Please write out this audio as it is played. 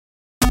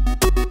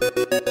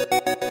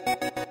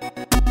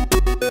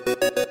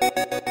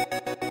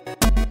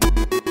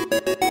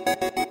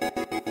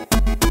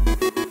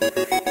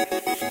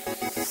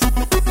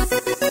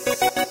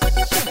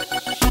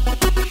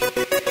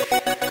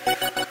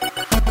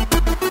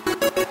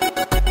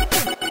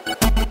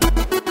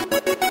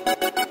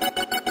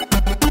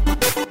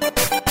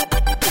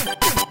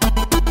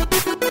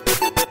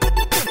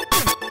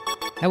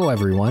Hello,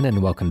 everyone,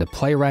 and welcome to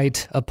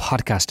Playwright, a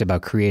podcast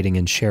about creating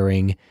and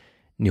sharing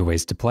new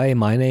ways to play.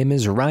 My name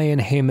is Ryan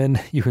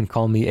Heyman. You can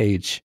call me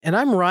H. And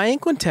I'm Ryan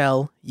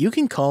Quintel. You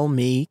can call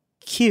me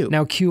Q.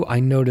 Now, Q, I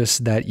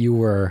noticed that you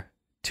were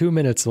 2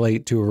 minutes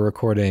late to a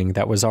recording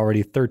that was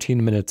already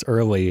 13 minutes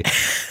early.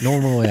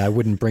 Normally, I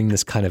wouldn't bring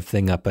this kind of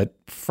thing up, but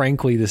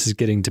frankly, this is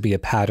getting to be a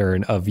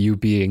pattern of you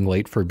being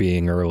late for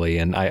being early,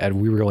 and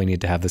we really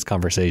need to have this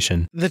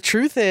conversation. The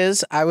truth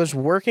is, I was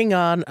working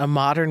on a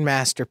modern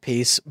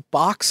masterpiece,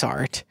 box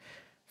art,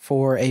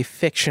 for a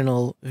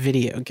fictional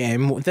video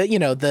game.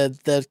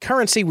 The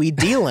currency we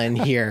deal in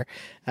here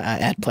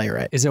at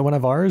Playwright. Is it one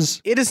of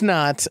ours? It is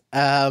not,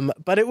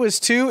 but it was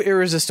too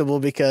irresistible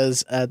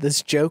because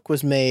this joke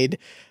was made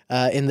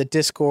in the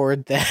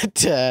Discord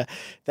that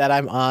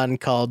I'm on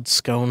called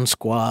Scone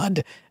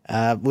Squad,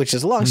 which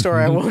is a long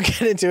story. I won't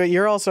get into it.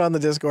 You're also on the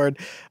Discord.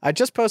 I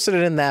just posted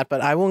it in that,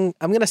 but I'm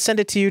going to send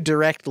it to you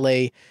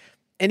directly.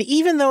 And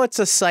even though it's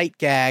a sight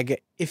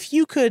gag, if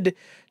you could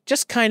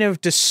just kind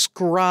of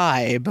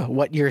describe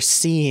what you're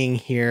seeing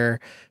here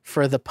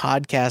for the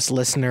podcast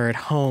listener at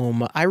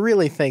home, I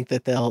really think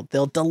that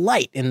they'll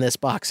delight in this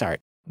box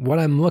art. What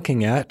I'm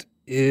looking at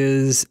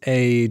is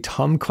a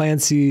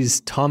Thomas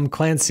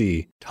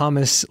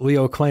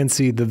Leo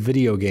Clancy, the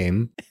video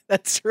game.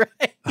 That's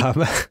right.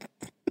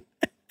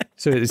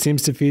 So it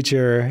seems to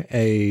feature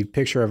a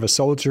picture of a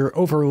soldier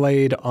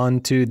overlaid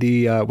onto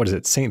the,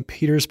 St.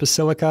 Peter's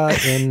Basilica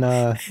in,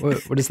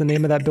 what is the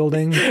name of that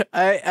building?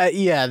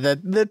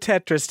 The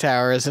Tetris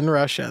Towers in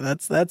Russia.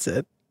 That's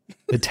it.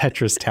 The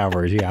Tetris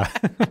Towers, yeah.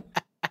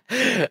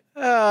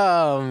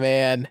 Oh,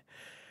 man.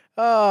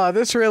 Oh,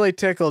 this really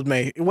tickled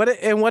me. What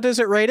is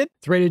it rated?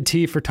 It's rated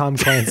T for Tom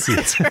Clancy.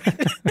 That's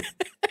right.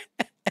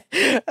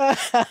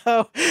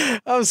 Oh,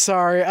 I'm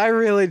sorry. I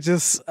really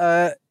just,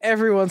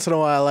 every once in a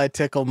while, I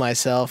tickle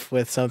myself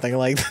with something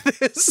like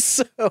this.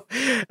 So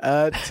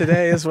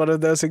today is one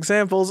of those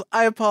examples.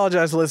 I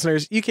apologize,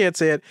 listeners. You can't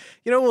see it.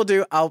 You know what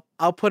we'll do?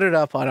 I'll put it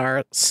up on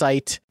our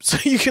site so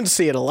you can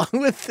see it along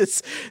with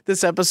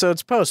this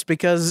episode's post,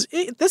 because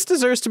this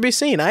deserves to be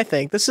seen. I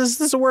think this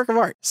is a work of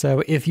art.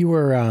 So if you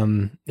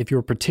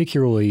were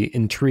particularly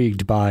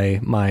intrigued by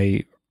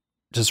my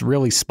just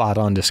really spot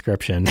on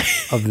description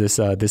of this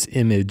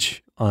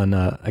image on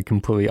a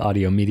completely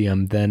audio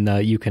medium, then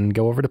you can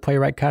go over to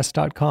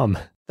playwrightcast.com.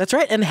 That's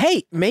right. And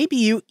hey, maybe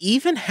you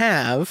even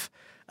have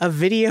a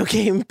video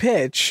game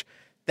pitch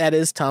that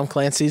is Tom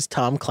Clancy's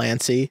Tom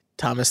Clancy,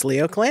 Thomas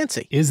Leo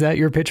Clancy. Is that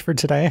your pitch for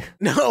today?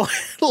 No,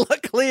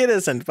 luckily it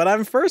isn't, but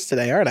I'm first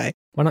today, aren't I?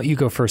 Why don't you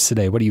go first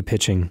today? What are you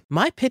pitching?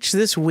 My pitch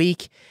this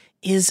week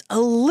is a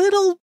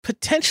little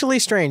potentially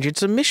strange.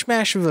 It's a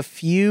mishmash of a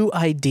few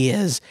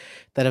ideas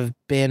that have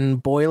been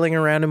boiling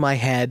around in my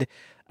head.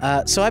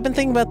 So I've been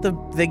thinking about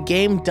the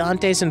game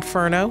Dante's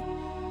Inferno.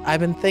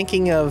 I've been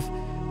thinking of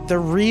the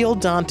real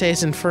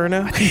Dante's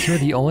Inferno. I think you're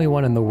the only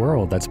one in the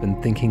world that's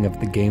been thinking of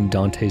the game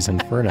Dante's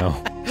Inferno.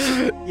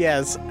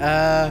 Yes.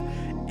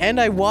 And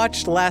I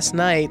watched last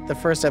night the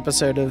first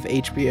episode of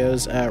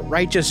HBO's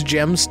Righteous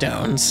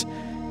Gemstones,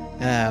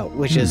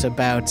 which is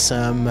about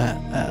some,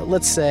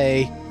 let's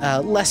say,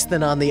 less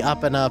than on the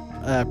up and up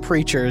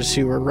preachers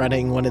who are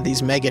running one of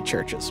these mega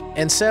churches.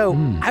 And so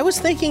I was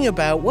thinking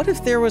about, what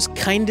if there was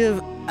kind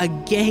of a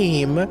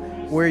game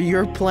where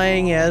you're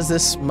playing as,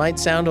 this might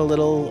sound a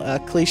little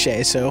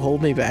cliche, so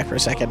hold me back for a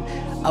second,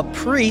 a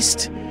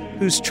priest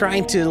who's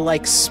trying to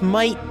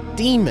smite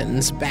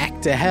demons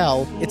back to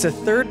hell. It's a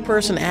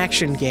third-person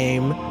action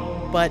game,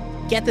 but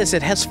get this,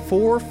 it has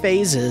 4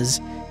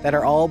 phases that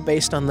are all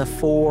based on the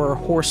 4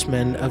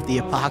 horsemen of the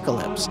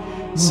apocalypse.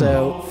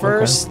 So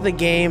first, the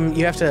game,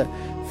 you have to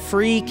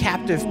free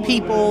captive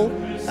people,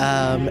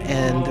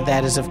 and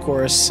that is, of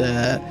course,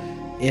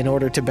 in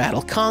order to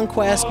battle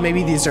conquest.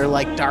 Maybe these are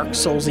like Dark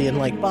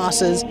Soulsian-like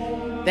bosses.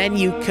 Then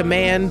you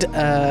command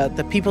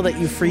the people that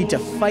you free to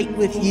fight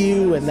with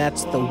you, and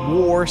that's the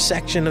war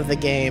section of the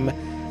game.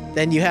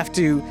 Then you have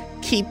to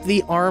keep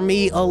the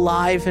army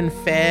alive and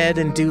fed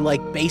and do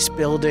base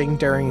building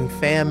during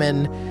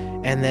famine,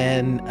 and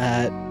then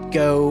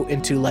go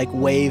into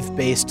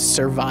wave-based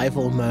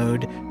survival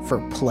mode for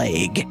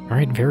plague. All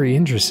right, very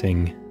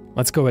interesting.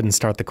 Let's go ahead and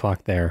start the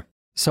clock there.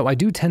 So I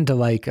do tend to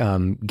like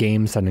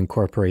games that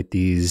incorporate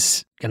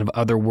these kind of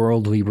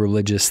otherworldly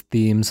religious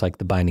themes, like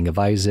The Binding of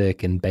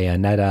Isaac and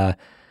Bayonetta,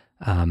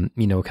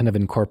 kind of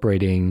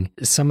incorporating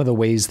some of the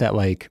ways that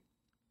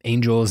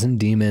angels and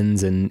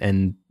demons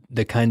and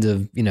the kinds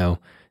of,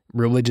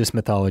 religious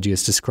mythology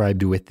is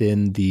described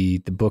within the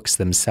books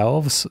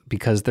themselves,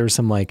 because there's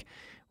some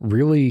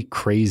really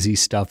crazy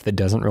stuff that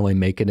doesn't really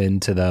make it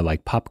into the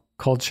pop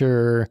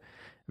culture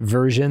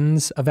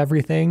versions of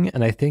everything.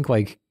 And I think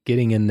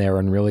getting in there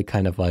and really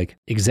kind of like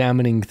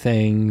examining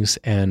things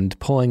and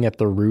pulling at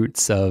the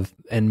roots of,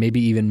 and maybe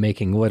even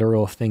making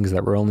literal things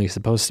that were only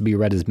supposed to be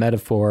read as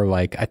metaphor.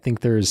 Like, I think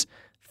there's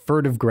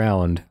fertile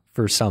ground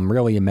for some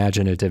really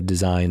imaginative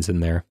designs in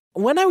there.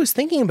 When I was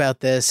thinking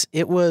about this,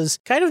 it was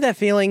kind of that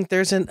feeling.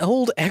 There's an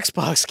old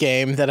Xbox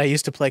game that I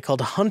used to play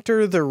called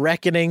Hunter the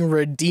Reckoning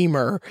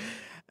Redeemer.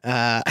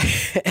 Yeah,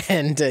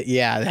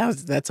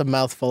 that's a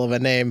mouthful of a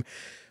name.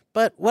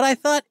 But what I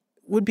thought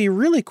would be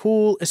really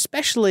cool,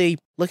 especially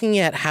looking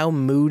at how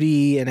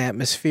moody and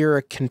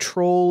atmospheric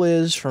Control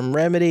is from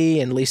Remedy,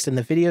 and at least in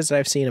the videos that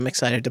I've seen, I'm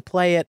excited to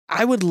play it.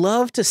 I would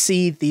love to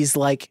see these,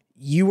 like,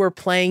 you are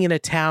playing in a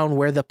town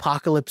where the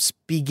apocalypse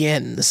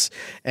begins,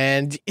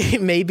 and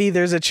maybe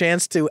there's a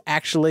chance to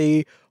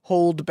actually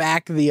hold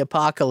back the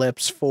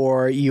apocalypse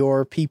for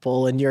your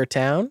people in your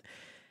town,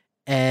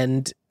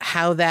 and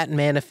how that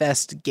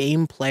manifests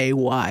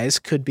gameplay-wise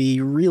could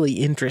be really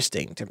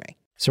interesting to me.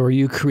 So are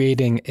you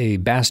creating a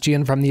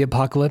bastion from the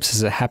apocalypse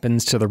as it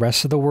happens to the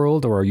rest of the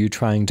world, or are you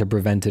trying to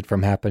prevent it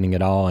from happening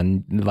at all,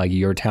 and like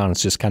your town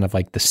is just kind of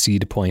like the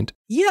seed point?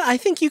 Yeah, I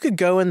think you could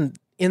go in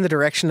the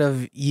direction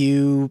of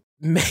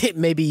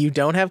maybe you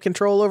don't have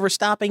control over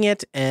stopping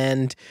it,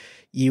 and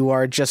you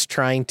are just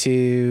trying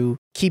to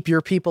keep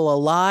your people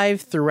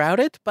alive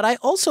throughout it. But I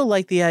also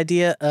like the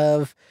idea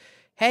of,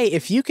 hey,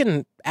 if you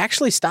can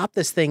actually stop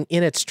this thing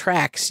in its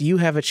tracks, you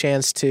have a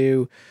chance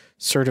to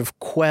sort of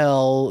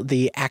quell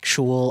the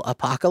actual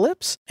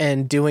apocalypse.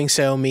 And doing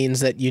so means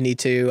that you need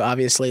to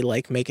obviously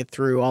like make it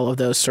through all of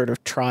those sort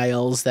of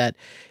trials that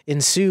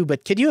ensue.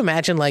 But could you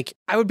imagine, like,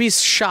 I would be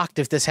shocked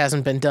if this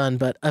hasn't been done,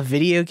 but a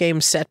video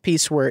game set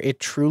piece where it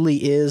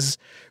truly is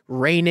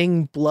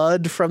raining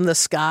blood from the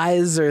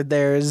skies, or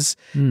there's,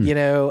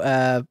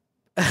 a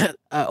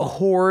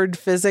horde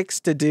physics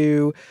to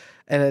do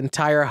an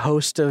entire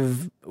host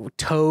of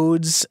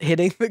toads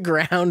hitting the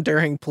ground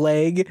during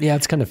plague. Yeah,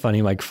 it's kind of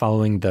funny, like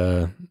following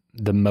the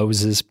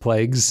Moses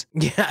plagues.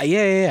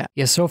 Yeah.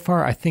 Yeah, so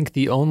far I think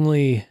the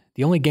only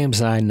games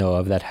that I know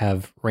of that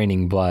have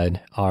raining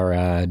blood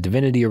are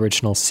Divinity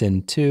Original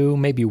Sin 2,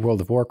 maybe World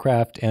of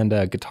Warcraft, and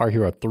Guitar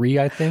Hero 3,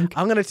 I think.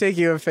 I'm going to take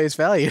you at face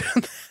value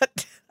on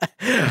that.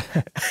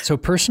 So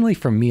personally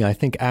for me, I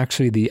think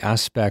actually the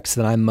aspects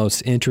that I'm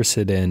most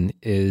interested in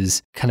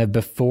is kind of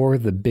before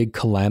the big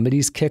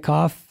calamities kick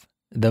off,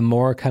 the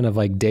more kind of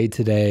like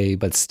day-to-day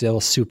but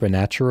still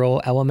supernatural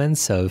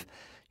elements of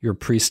your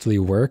priestly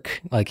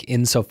work, like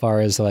insofar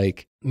as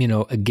like, a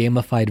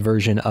gamified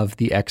version of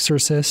The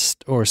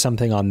Exorcist or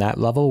something on that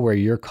level, where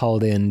you're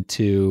called in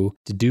to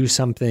do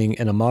something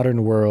in a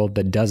modern world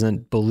that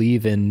doesn't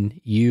believe in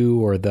you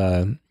or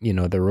the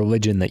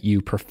religion that you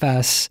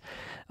profess.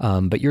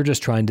 But you're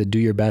just trying to do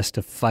your best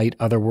to fight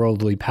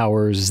otherworldly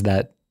powers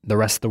that the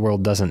rest of the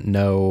world doesn't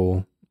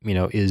know,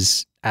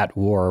 is at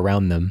war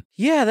around them.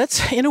 Yeah,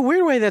 that's, in a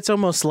weird way, that's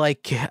almost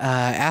like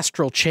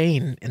Astral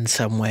Chain in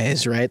some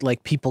ways, right?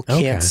 Like people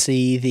can't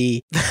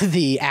see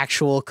the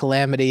actual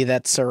calamity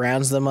that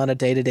surrounds them on a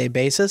day-to-day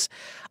basis.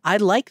 I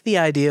like the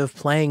idea of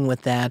playing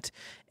with that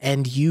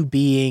and you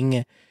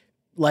being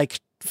like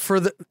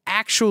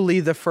actually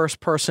the first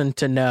person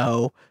to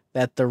know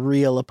that the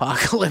real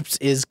apocalypse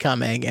is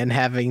coming and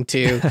having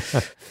to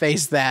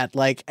face that.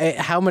 Like,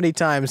 how many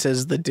times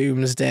has the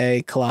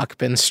doomsday clock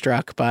been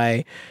struck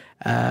by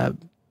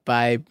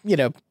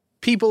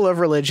people of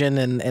religion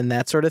and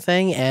that sort of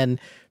thing?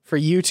 And for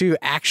you to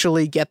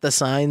actually get the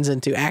signs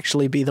and to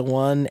actually be the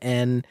one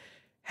and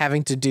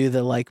having to do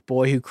the like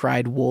boy who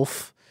cried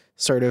wolf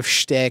sort of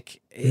shtick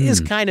is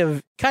kind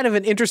of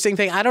an interesting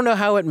thing. I don't know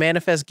how it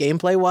manifests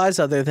gameplay wise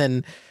other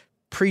than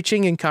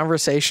preaching and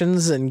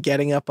conversations and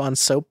getting up on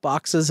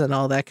soapboxes and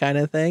all that kind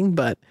of thing,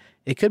 but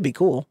it could be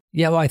cool.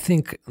 Yeah, well, I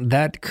think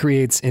that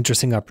creates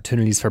interesting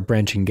opportunities for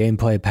branching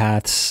gameplay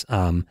paths,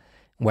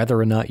 whether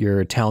or not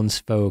your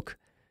townsfolk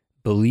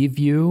believe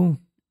you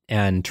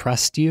and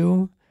trust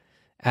you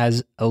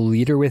as a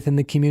leader within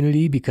the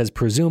community, because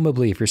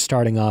presumably if you're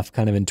starting off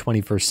kind of in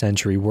 21st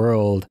century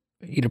world,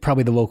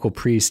 probably the local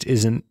priest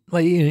isn't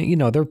like,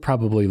 they're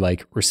probably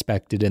like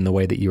respected in the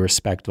way that you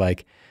respect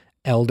like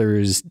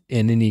elders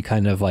in any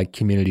kind of like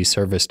community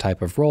service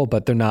type of role,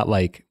 but they're not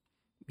like,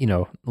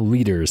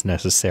 leaders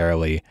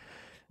necessarily.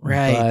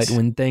 Right. But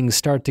when things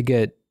start to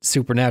get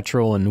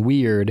supernatural and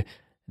weird,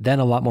 then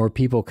a lot more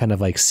people kind of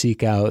like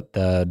seek out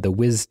the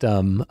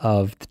wisdom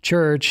of the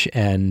church,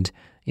 and,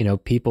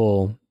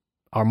 people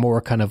are more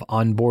kind of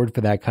on board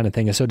for that kind of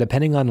thing. And so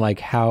depending on like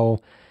how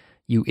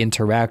you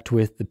interact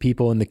with the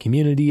people in the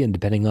community and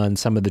depending on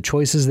some of the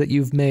choices that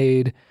you've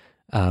made,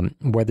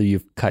 whether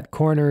you've cut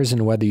corners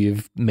and whether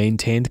you've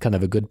maintained kind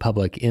of a good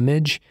public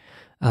image,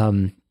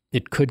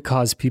 it could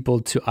cause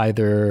people to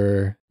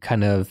either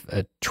kind of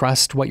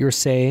trust what you're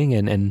saying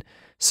and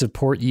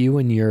support you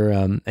and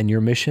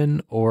your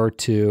mission, or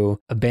to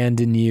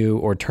abandon you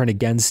or turn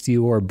against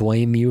you or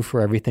blame you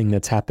for everything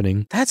that's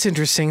happening. That's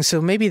interesting.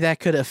 So maybe that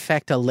could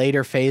affect a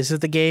later phase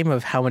of the game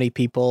of how many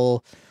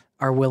people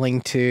are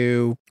willing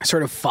to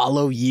sort of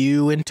follow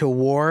you into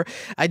war.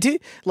 I do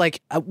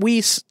like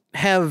we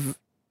have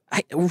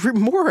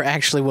more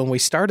actually when we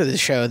started the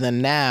show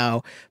than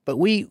now, but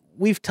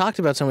we've talked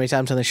about so many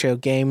times on the show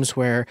games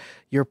where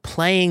you're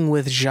playing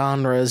with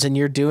genres and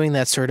you're doing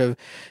that sort of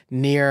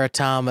Nier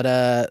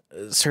Automata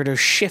sort of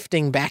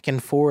shifting back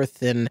and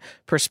forth in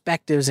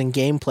perspectives and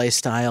gameplay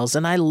styles.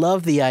 And I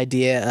love the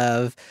idea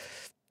of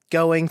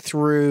going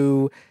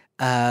through,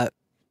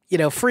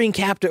 freeing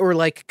captive, or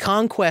like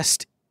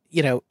conquest,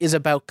 is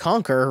about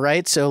conquer,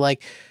 right? So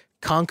like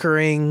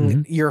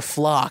conquering your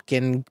flock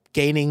and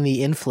gaining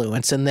the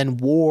influence, and then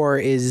war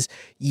is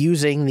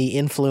using the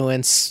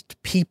influenced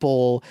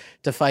people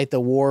to fight the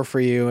war for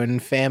you,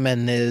 and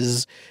famine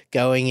is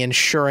going and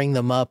shoring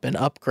them up and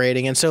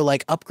upgrading. And so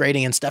like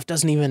upgrading and stuff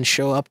doesn't even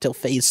show up till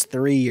phase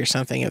 3 or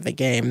something of the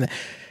game.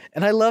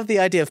 And I love the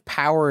idea of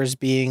powers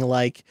being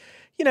like,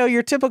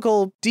 your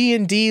typical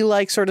D&D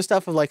like sort of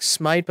stuff of like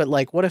smite, but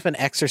like what if an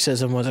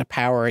exorcism was a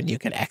power and you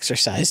could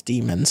exorcise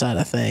demons out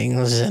of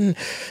things, and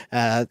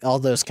all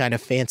those kind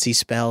of fancy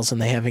spells,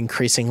 and they have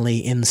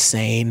increasingly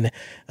insane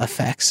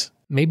effects.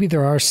 Maybe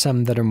there are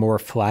some that are more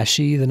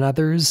flashy than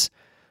others.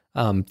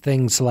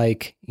 Things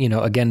like,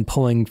 again,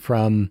 pulling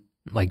from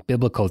like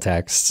biblical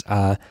texts,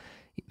 a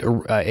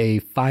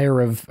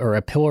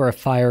pillar of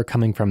fire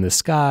coming from the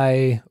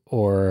sky,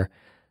 or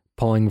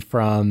pulling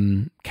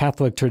from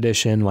Catholic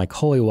tradition, like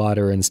holy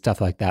water and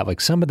stuff like that.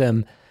 Like some of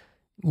them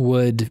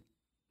would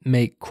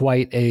make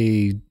quite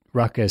a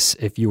ruckus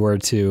if you were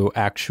to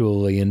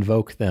actually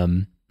invoke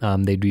them.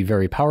 They'd be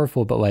very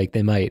powerful, but like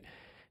they might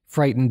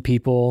frighten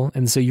people.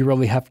 And so you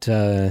really have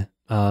to,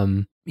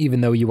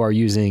 even though you are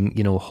using,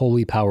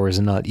 holy powers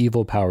and not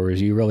evil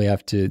powers, you really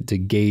have to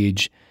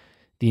gauge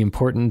the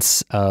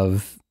importance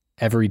of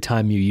every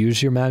time you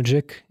use your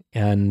magic,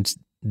 and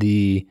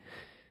the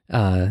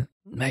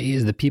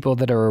people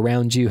that are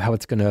around you, how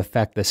it's going to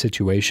affect the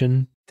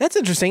situation. That's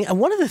interesting. And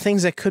one of the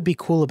things that could be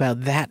cool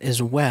about that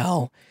as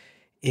well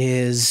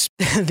is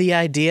the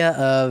idea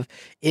of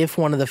if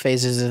one of the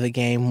phases of the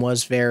game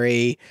was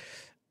very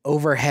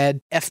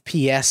overhead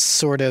FPS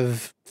sort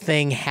of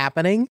thing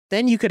happening,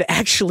 then you could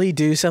actually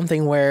do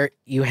something where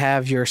you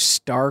have your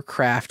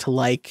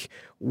StarCraft-like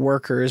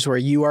workers where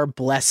you are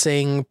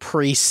blessing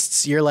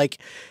priests. You're like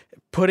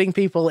putting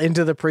people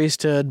into the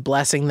priesthood,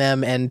 blessing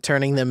them, and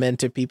turning them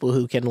into people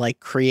who can like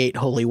create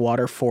holy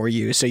water for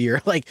you. So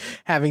you're like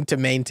having to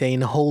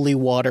maintain holy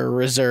water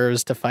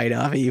reserves to fight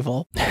off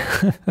evil.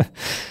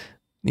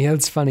 Yeah,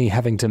 it's funny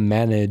having to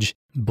manage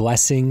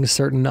blessing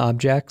certain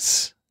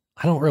objects.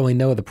 I don't really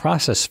know the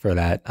process for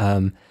that.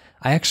 I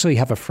actually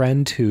have a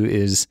friend who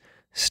is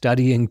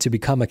studying to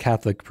become a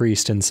Catholic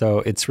priest, and so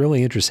it's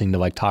really interesting to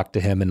like talk to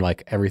him and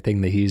like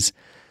everything that he's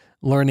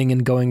learning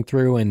and going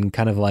through, and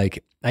kind of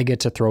like I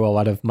get to throw a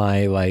lot of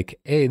my like,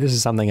 hey, this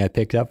is something I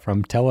picked up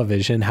from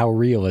television. How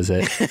real is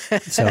it?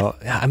 So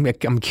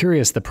I'm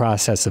curious the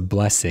process of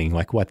blessing,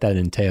 like what that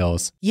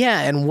entails.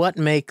 Yeah, and what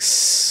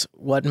makes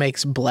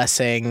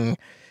blessing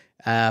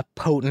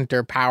potent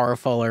or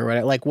powerful or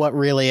whatever, like what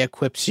really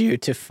equips you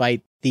to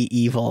fight the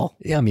evil.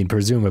 Yeah, I mean,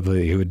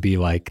 presumably it would be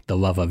like the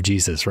love of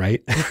Jesus,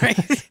 right?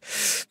 Right.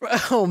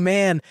 Oh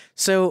man.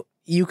 So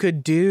you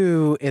could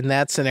do in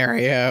that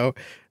scenario,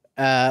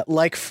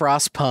 like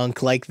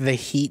Frostpunk, like the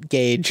heat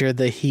gauge or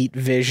the heat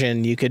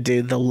vision, you could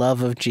do the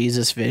love of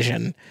Jesus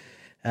vision.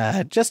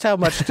 Just how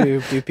much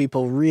do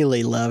people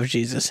really love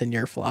Jesus in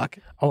your flock?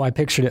 Oh, I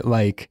pictured it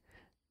like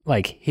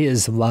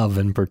his love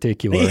in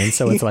particular. And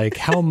so it's like,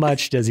 how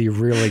much does he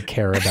really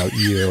care about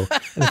you?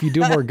 And if you do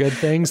more good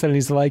things, then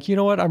he's like, you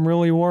know what? I'm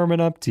really warming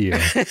up to you.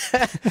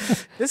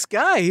 This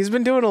guy, he's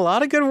been doing a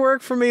lot of good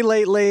work for me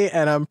lately,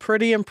 and I'm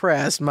pretty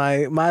impressed.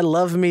 My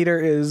love meter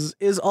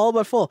is all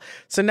but full.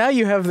 So now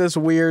you have this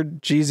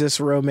weird Jesus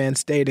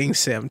romance dating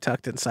sim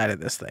tucked inside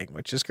of this thing,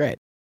 which is great.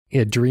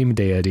 Yeah, dream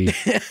deity.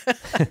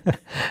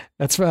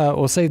 That's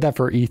we'll save that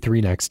for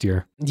E3 next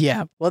year.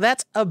 Yeah. Well,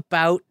 that's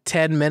about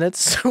 10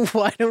 minutes. So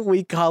why don't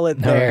we call it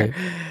there?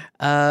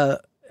 Right.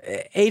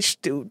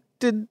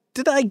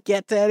 Did I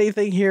get to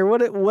anything here?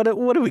 What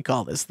do we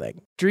call this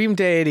thing? Dream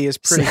deity is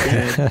pretty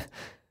good.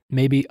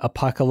 Maybe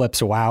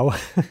Apocalypse WoW.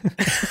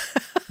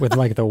 With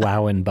like the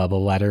WoW in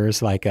bubble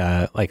letters, like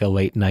a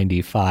late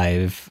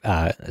 95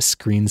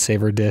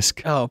 screensaver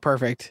disc. Oh,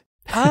 perfect.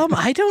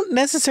 I don't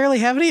necessarily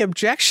have any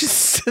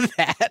objections to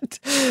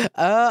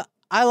that.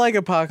 I like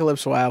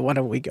Apocalypse WoW. Why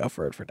don't we go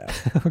for it for now?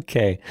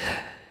 Okay.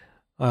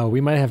 We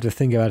might have to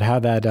think about how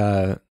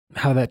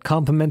that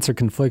complements or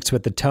conflicts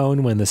with the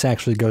tone when this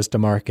actually goes to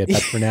market.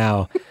 But for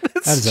now,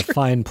 that is a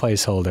fine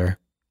placeholder.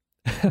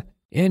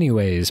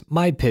 Anyways,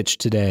 my pitch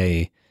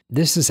today.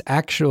 This is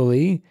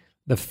actually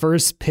the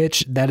first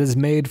pitch that is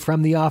made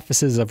from the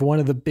offices of one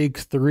of the big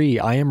three.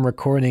 I am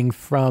recording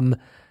from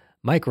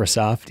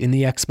Microsoft in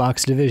the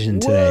Xbox division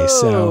today. Whoa.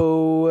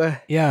 So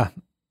yeah,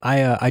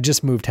 I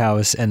just moved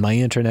house and my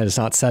internet is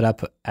not set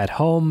up at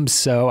home,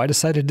 so I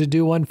decided to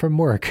do one from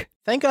work.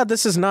 Thank God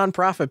this is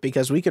nonprofit,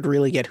 because we could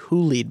really get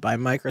hoolied by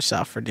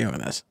Microsoft for doing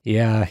this.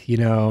 Yeah,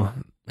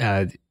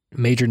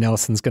 Major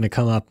Nelson's going to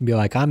come up and be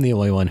like, I'm the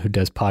only one who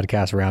does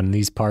podcasts around in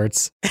these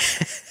parts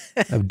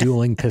of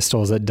dueling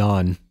pistols at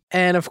dawn.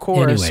 And of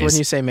course, Anyways. when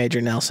you say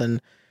Major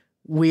Nelson,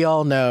 we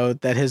all know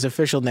that his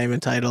official name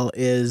and title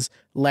is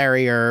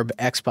Larry Erb,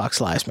 Xbox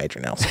Live's Major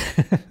Nelson.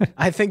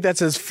 I think that's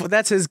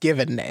his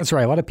given name. That's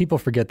right. A lot of people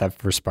forget that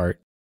first part.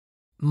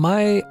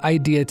 My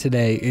idea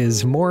today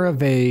is more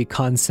of a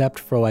concept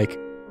for like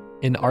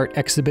an art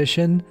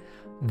exhibition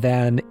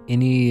than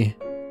any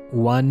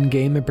one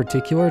game in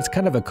particular. It's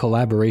kind of a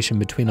collaboration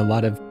between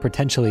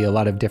potentially a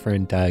lot of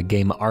different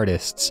game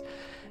artists.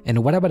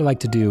 And what I would like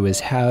to do is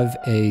have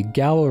a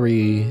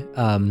gallery,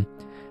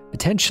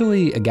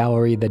 potentially a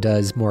gallery that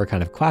does more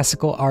kind of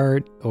classical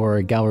art, or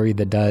a gallery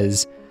that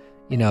does,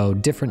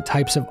 different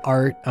types of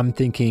art. I'm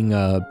thinking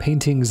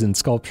paintings and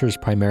sculptures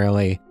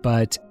primarily,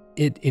 but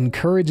it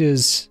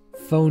encourages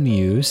phone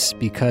use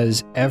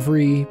because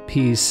every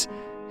piece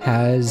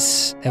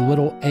has a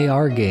little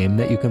AR game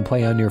that you can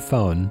play on your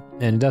phone.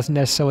 And it doesn't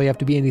necessarily have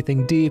to be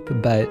anything deep,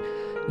 but,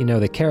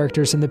 the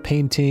characters in the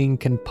painting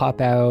can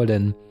pop out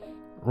and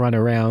run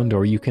around,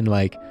 or you can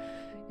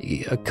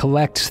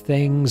collect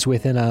things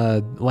within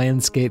a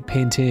landscape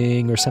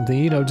painting or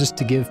something, just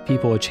to give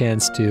people a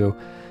chance to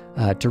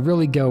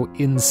really go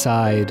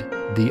inside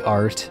the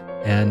art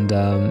and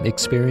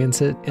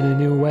experience it in a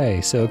new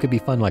way. So it could be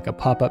fun, like a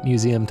pop-up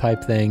museum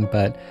type thing.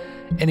 But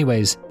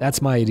anyways,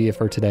 that's my idea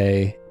for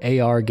today.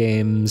 AR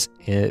games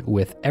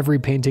with every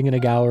painting in a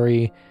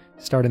gallery,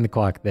 starting the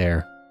clock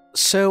there.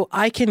 So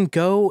I can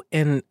go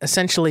and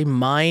essentially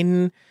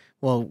mine,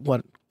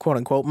 what quote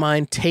unquote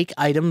mine, take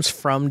items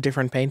from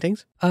different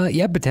paintings?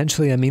 Yeah,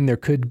 potentially. I mean, there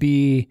could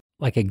be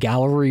like a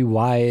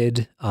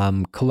gallery-wide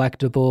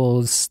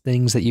collectibles,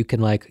 things that you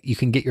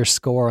can get your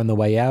score on the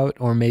way out,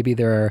 or maybe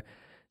there are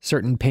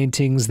certain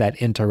paintings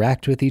that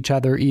interact with each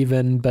other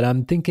even. But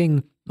I'm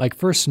thinking,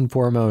 first and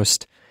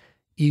foremost,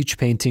 each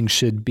painting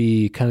should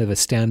be kind of a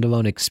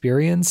standalone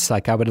experience.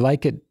 I would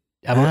like it.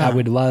 I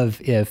would love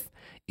if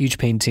each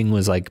painting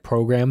was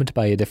programmed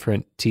by a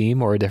different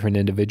team or a different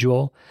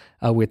individual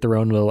with their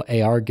own little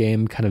AR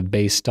game, kind of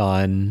based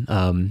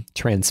on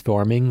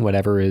transforming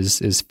whatever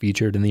is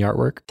featured in the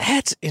artwork.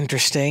 That's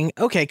interesting.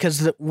 Okay,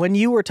 because when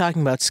you were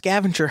talking about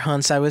scavenger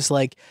hunts, I was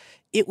like,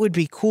 it would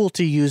be cool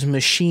to use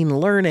machine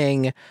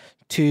learning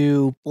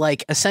to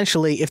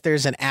essentially, if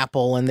there's an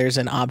apple and there's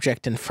an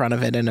object in front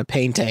of it in a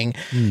painting,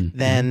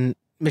 then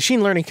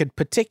machine learning could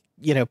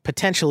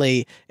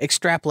potentially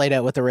extrapolate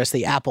out what the rest of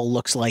the apple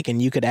looks like,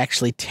 and you could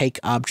actually take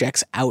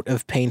objects out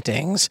of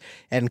paintings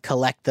and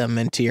collect them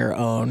into your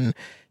own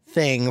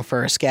thing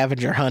for a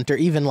scavenger hunt, or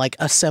even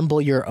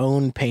assemble your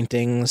own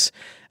paintings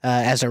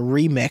as a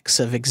remix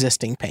of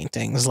existing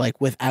paintings,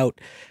 without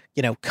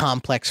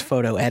complex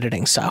photo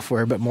editing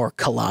software, but more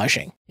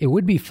collaging. It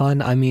would be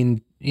fun. I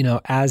mean,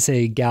 as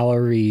a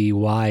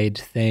gallery-wide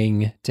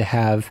thing, to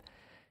have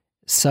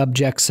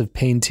subjects of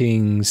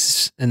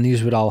paintings, and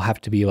these would all have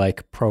to be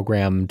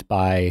programmed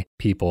by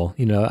people.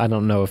 I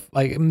don't know if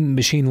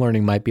machine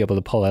learning might be able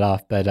to pull it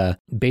off, but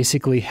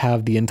basically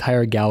have the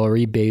entire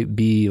gallery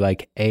be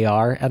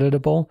AR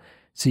editable.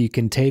 So you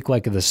can take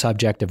the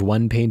subject of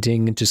one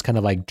painting and just kind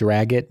of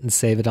drag it and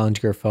save it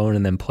onto your phone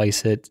and then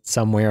place it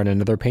somewhere in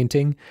another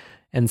painting.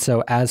 And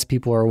so as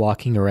people are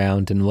walking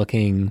around and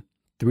looking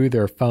through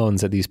their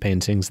phones at these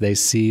paintings, they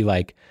see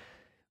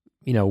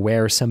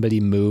where somebody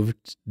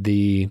moved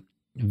the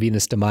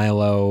Venus de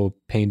Milo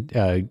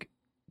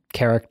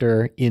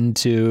character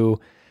into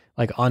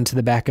onto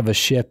the back of a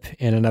ship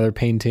in another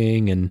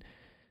painting. And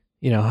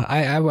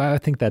I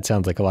think that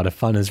sounds like a lot of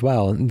fun as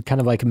well, and kind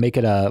of make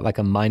it a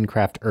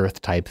Minecraft Earth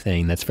type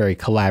thing that's very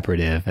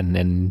collaborative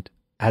and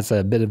has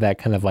a bit of that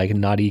kind of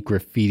naughty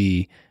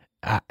graffiti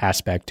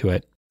aspect to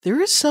it.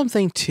 There is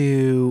something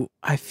to,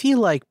 I feel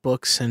like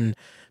books and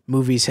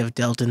movies have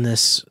dealt in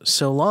this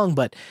so long,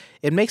 but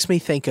it makes me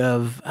think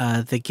of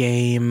the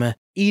game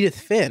Edith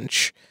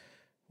Finch,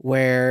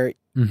 where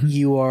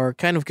you are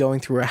kind of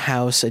going through a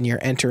house and you're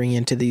entering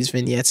into these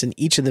vignettes, and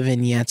each of the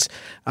vignettes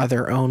are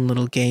their own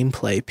little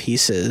gameplay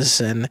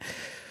pieces. And,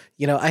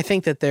 I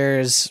think that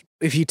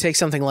if you take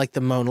something like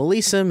the Mona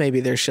Lisa, maybe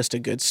there's just a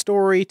good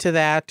story to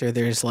that, or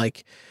there's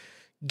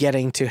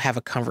getting to have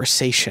a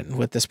conversation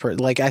with this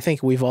person. I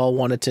think we've all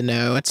wanted to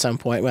know at some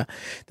point, well,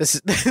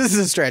 this is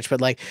a stretch,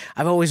 but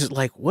I've always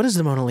what does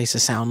the Mona Lisa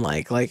sound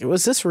like?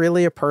 Was this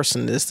really a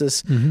person? Is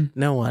this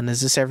no one?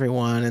 Is this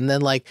everyone? And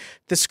then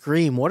the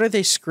scream, what are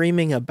they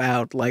screaming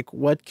about?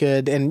 What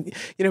could, and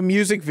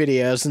music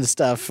videos and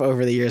stuff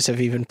over the years have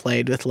even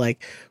played with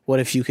what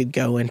if you could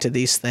go into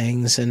these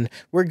things? And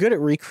we're good at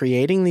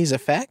recreating these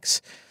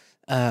effects.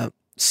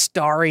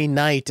 Starry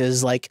Night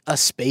is a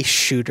space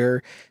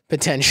shooter,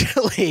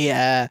 potentially,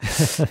 a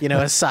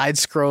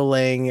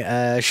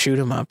side-scrolling shoot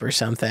 'em up or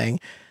something.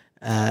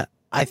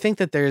 I think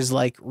that there's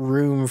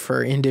room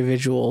for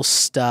individual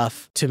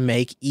stuff to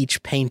make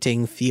each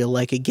painting feel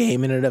like a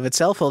game in and of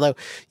itself, although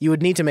you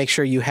would need to make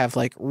sure you have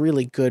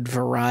really good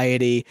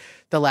variety.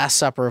 The Last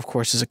Supper, of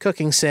course, is a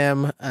cooking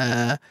sim.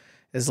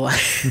 Is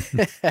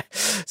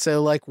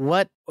so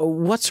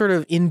what sort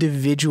of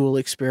individual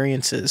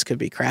experiences could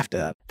be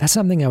crafted up? That's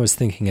something I was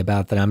thinking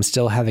about that I'm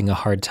still having a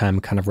hard time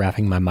kind of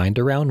wrapping my mind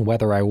around,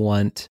 whether I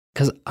want,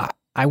 because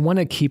I want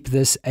to keep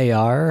this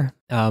AR.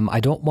 I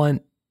don't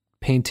want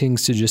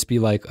paintings to just be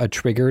like a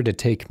trigger to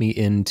take me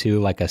into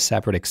like a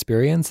separate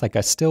experience. Like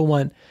I still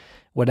want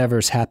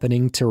whatever's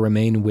happening to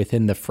remain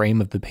within the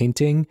frame of the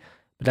painting,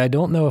 but I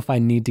don't know if I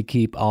need to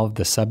keep all of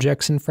the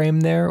subjects in frame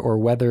there or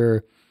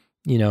whether,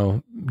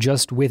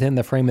 just within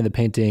the frame of the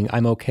painting,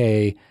 I'm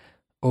okay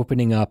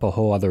opening up a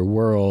whole other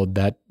world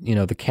that,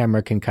 the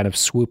camera can kind of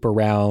swoop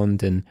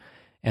around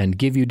and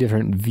give you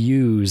different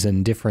views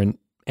and different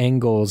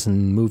angles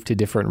and move to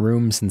different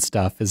rooms and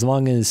stuff, as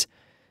long as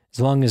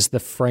the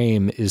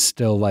frame is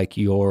still like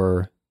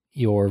your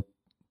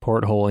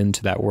porthole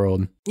into that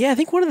world. Yeah, I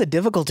think one of the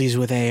difficulties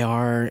with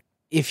AR,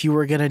 if you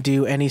were going to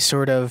do any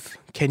sort of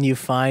can you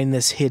find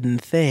this hidden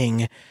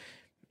thing,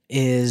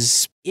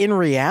 is in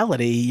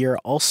reality, you're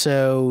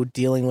also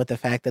dealing with the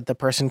fact that the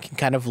person can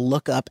kind of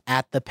look up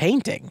at the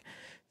painting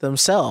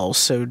themselves.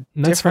 So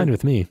that's fine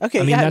with me.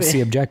 Okay, that's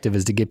the objective,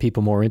 is to get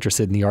people more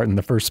interested in the art in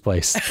the first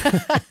place.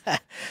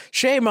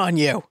 Shame on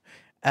you.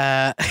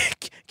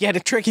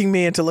 Tricking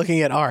me into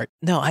looking at art.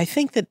 No, I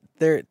think that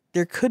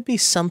there could be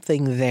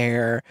something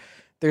there.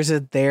 There's a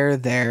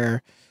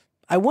there.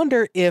 I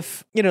wonder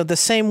if, the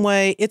same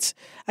way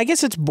I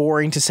guess it's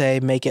boring to say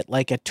make it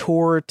like a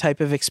tour type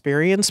of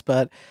experience,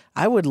 but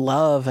I would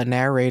love a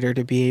narrator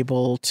to be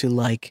able to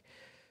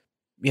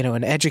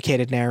an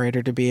educated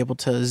narrator to be able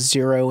to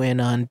zero in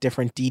on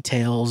different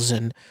details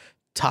and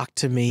talk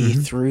to me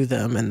through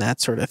them and that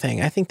sort of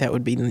thing. I think that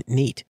would be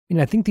neat.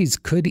 I think these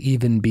could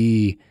even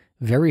be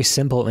very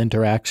simple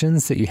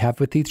interactions that you have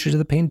with each of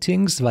the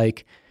paintings.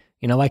 Like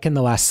in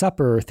The Last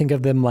Supper, think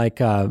of them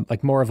like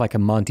more of like a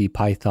Monty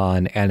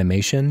Python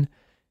animation,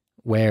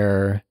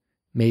 where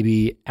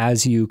maybe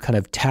as you kind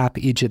of tap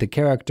each of the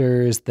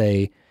characters,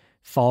 they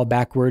fall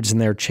backwards in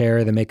their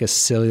chair, they make a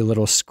silly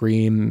little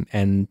scream,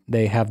 and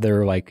they have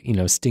their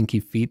stinky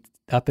feet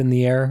up in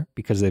the air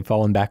because they've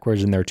fallen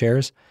backwards in their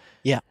chairs.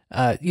 Yeah.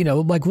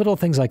 Like little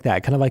things like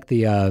that, kind of like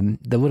the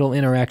little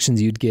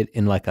interactions you'd get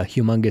in like a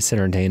Humongous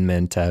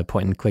Entertainment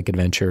point and click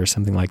adventure or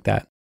something like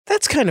that.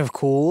 That's kind of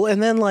cool.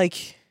 And then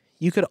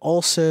you could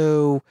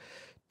also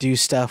do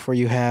stuff where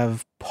you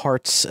have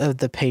parts of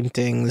the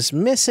paintings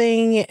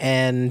missing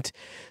and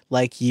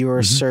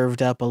you're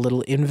served up a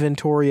little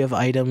inventory of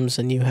items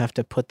and you have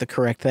to put the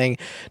correct thing.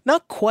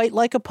 Not quite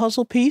like a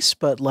puzzle piece,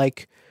 but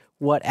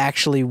what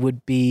actually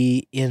would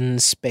be in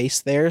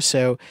space there.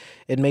 So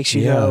it makes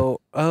you go,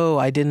 oh,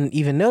 I didn't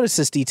even notice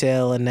this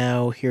detail, and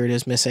now here it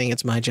is missing.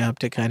 It's my job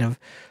to kind of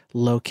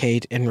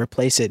locate and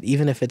replace it,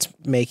 even if it's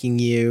making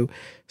you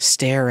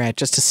stare at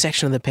just a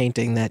section of the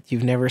painting that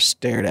you've never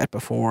stared at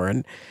before.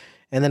 And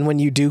then when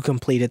you do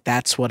complete it,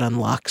 that's what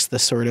unlocks the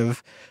sort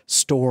of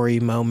story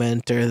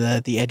moment or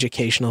the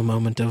educational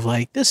moment of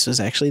this is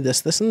actually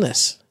this, and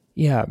this.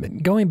 Yeah.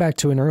 Going back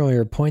to an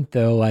earlier point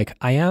though,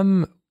 I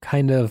am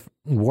kind of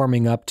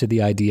warming up to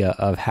the idea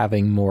of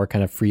having more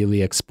kind of freely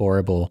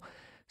explorable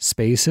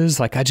spaces.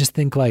 I just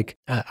think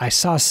I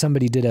saw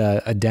somebody did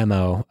a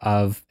demo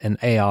of an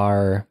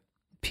AR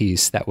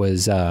piece that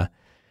was at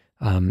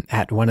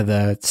one of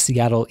the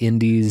Seattle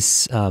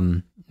Indies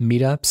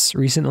meetups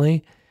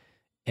recently.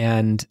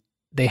 And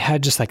they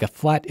had just a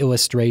flat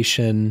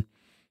illustration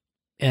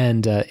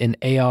and an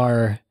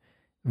AR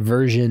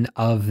version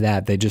of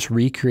that. They just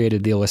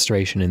recreated the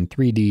illustration in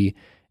 3D,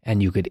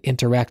 and you could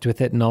interact with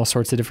it in all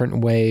sorts of different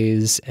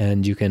ways.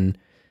 And you can,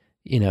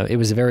 it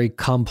was very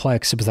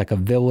complex. It was like a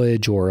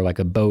village or like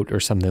a boat or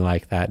something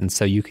like that. And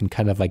so you can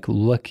kind of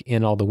look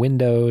in all the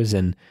windows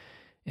and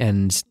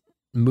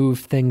move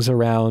things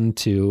around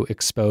to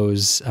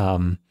expose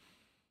kind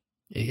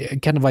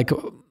of like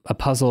a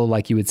puzzle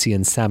like you would see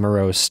in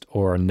Samarost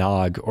or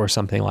Nog or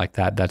something like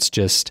that. That's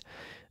just,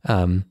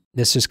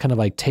 it's just kind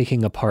of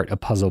taking apart a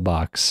puzzle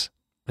box.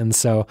 And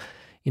so,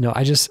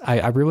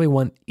 I really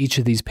want each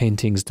of these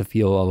paintings to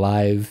feel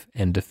alive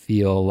and to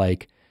feel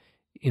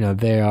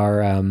they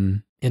are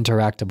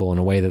interactable in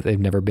a way that they've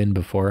never been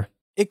before.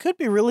 It could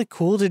be really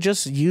cool to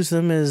just use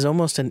them as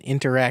almost an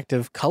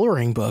interactive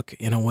coloring book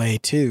in a way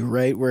too,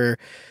 right? Where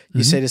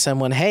you say to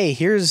someone, hey,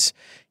 here's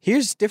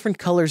different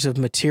colors of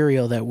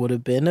material that would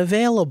have been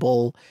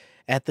available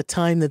at the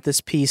time that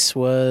this piece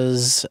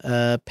was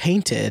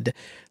painted.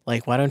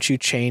 Why don't you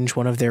change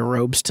one of their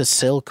robes to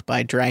silk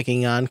by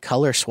dragging on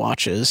color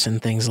swatches and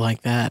things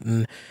like that?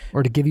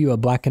 Or to give you a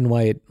black and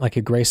white, a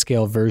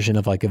grayscale version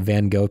of a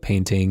Van Gogh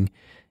painting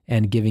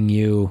and giving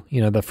you,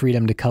 the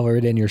freedom to color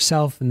it in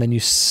yourself. And then you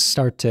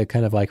start to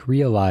kind of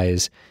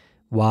realize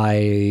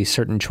why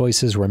certain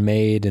choices were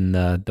made in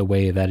the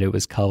way that it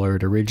was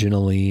colored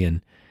originally.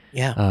 And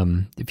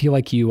I feel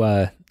like you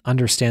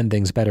understand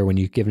things better when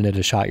you've given it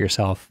a shot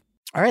yourself.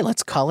 All right,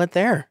 let's call it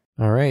there.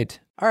 All right.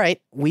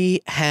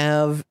 We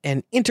have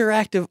an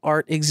interactive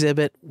art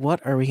exhibit.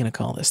 What are we going to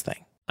call this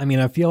thing?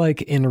 I feel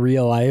like in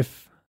real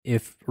life,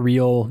 if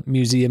real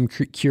museum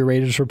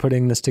curators were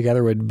putting this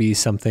together, would be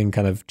something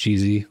kind of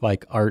cheesy,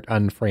 like Art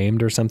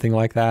Unframed or something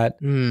like that.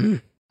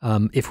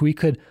 If we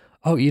could,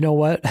 you know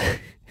what?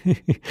 This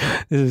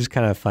is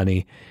kind of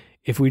funny.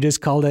 If we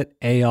just called it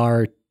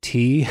ART.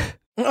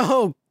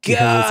 Oh, God.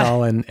 Because it's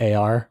all in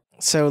AR.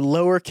 So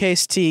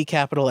lowercase t,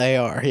 capital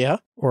AR, yeah?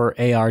 Or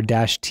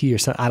AR-T or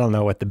something. I don't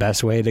know what the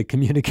best way to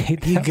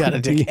communicate that You gotta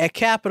would do be. a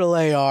capital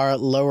AR,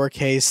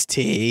 lowercase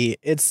t.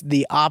 It's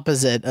the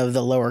opposite of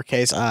the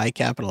lowercase I,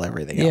 capital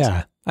everything else.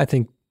 Yeah, I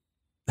think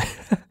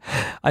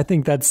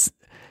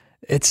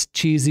it's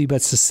cheesy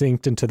but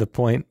succinct and to the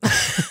point.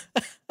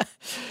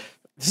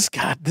 This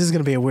is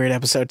gonna be a weird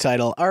episode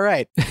title. All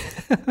right.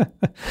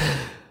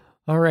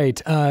 All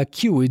right,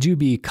 Q, would you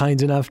be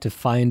kind enough to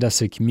find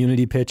us a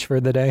community pitch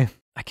for the day?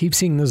 I keep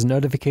seeing those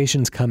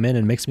notifications come in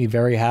and it makes me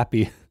very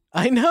happy.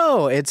 I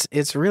know.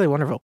 It's really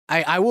wonderful.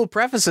 I will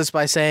preface this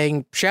by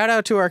saying, shout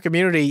out to our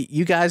community.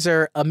 You guys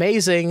are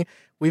amazing.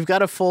 We've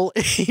got a full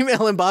email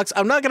inbox.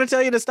 I'm not going to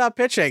tell you to stop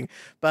pitching,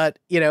 but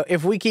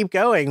if we keep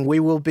going,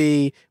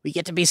 we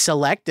get to be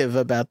selective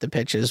about the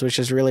pitches, which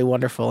is really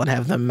wonderful, and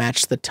have them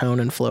match the tone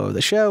and flow of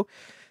the show.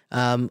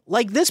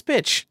 Like this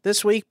pitch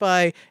this week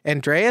by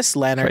Andreas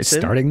Lennartson. Right,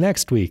 starting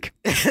next week.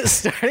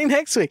 Starting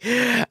next week.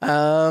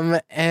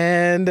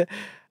 And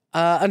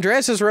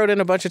Andreas has wrote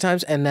in a bunch of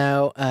times, and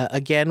now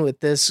again with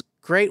this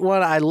great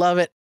one. I love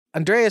it.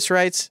 Andreas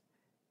writes,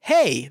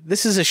 "Hey,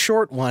 this is a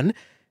short one.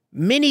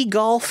 Mini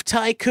Golf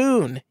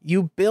Tycoon.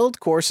 You build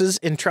courses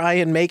and try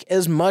and make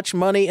as much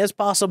money as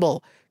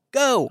possible.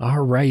 Go."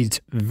 All right.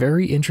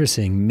 Very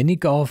interesting. Mini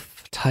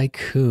Golf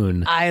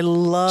Tycoon. I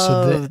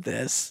love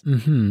this.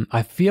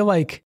 I feel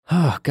like,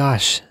 oh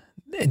gosh,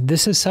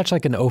 this is such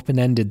like an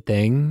open-ended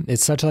thing.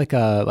 It's such like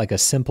a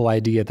simple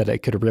idea that it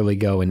could really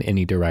go in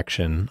any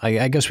direction.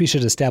 I guess we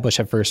should establish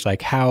at first,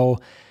 like, how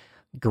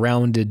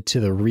grounded to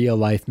the real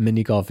life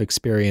mini golf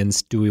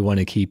experience do we want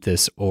to keep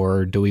this,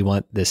 or do we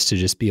want this to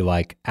just be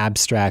like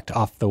abstract,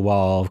 off the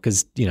wall?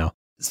 Because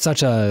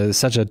such a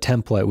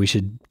template, we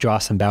should draw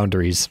some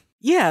boundaries.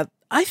 Yeah,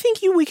 I think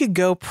we could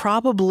go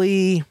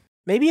probably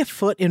maybe a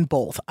foot in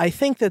both. I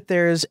think that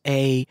there's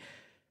in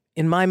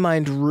my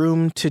mind,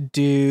 room to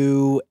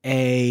do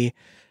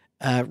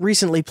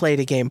recently played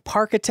a game,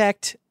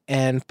 Parkitect,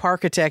 and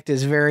Parkitect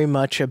is very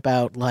much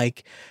about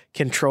like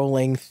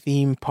controlling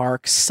theme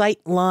park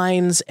sight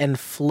lines and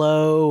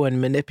flow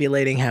and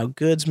manipulating how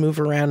goods move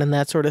around and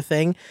that sort of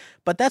thing.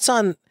 But that's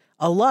on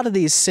a lot of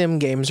these sim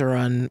games are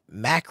on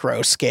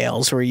macro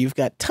scales where you've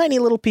got tiny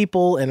little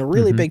people in a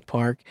really big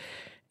park.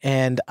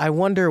 And I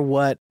wonder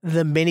what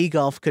the mini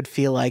golf could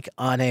feel like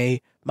on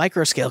a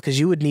micro scale, because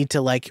you would need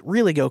to like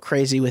really go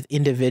crazy with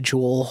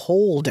individual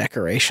hole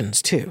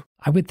decorations too.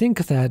 I would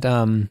think that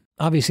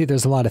obviously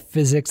there's a lot of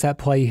physics at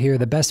play here.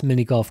 The best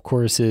mini golf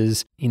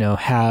courses,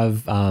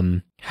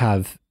 have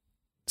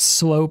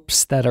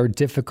slopes that are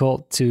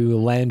difficult to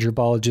land your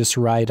ball just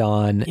right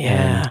on,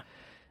 and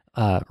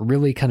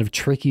really kind of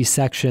tricky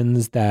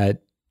sections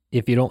that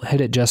if you don't hit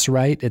it just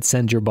right, it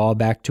sends your ball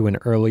back to an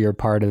earlier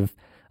part of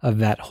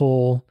that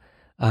hole.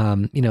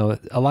 A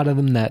lot of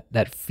them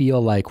that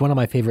feel like, one of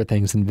my favorite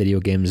things in video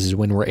games is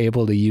when we're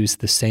able to use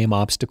the same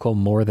obstacle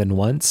more than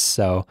once.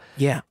 So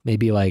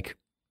maybe like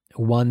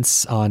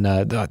once on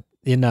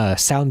in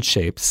Sound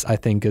Shapes, I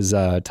think is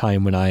a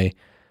time when I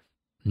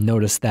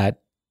noticed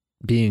that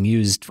being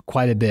used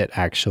quite a bit,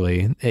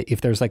 actually.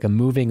 If there's like a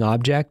moving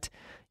object,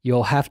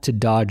 you'll have to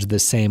dodge the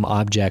same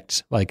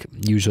object, like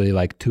usually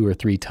like 2 or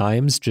 3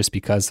 times, just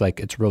because like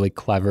it's really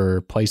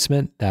clever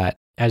placement that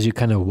as you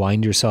kind of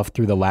wind yourself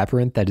through the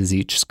labyrinth that is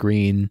each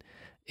screen,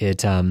 it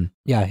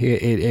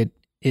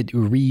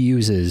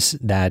reuses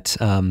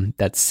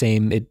that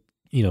same,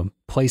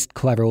 placed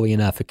cleverly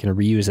enough, it can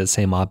reuse that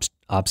same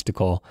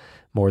obstacle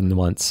more than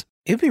once.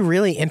 It'd be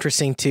really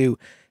interesting to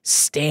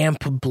stamp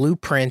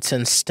blueprints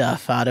and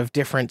stuff out of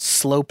different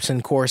slopes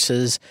and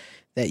courses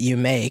that you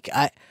make.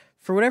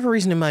 For whatever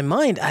reason in my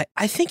mind,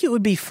 I think it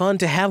would be fun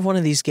to have one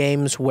of these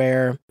games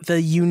where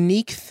the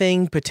unique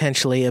thing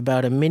potentially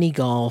about a mini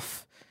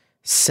golf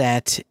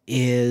set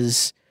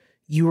is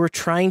you were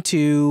trying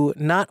to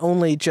not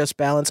only just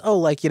balance,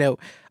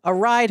 a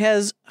ride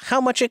has how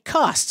much it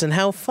costs and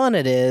how fun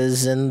it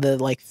is and the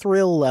like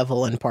thrill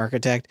level in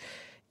Parkitect.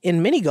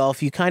 In mini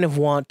golf, you kind of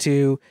want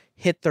to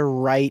hit the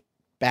right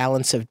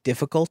balance of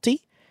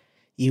difficulty.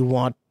 You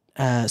want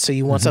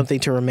something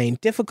to remain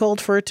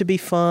difficult for it to be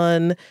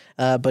fun,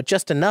 but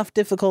just enough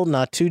difficult,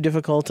 not too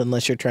difficult,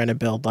 unless you're trying to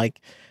build like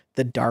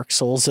the Dark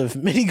Souls of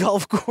mini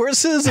golf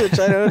courses, which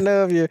I don't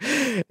know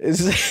if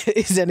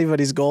is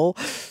anybody's goal,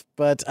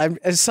 but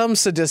some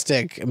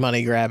sadistic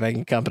money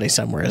grabbing company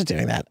somewhere is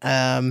doing that.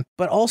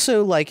 But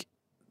also like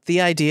the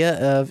idea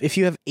of if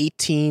you have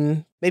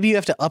 18, maybe you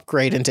have to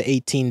upgrade into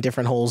 18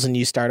 different holes and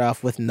you start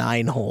off with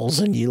 9 holes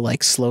and you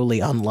like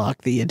slowly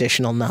unlock the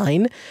additional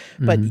 9,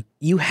 but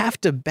you have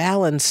to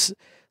balance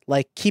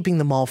like keeping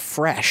them all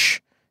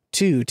fresh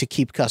too, to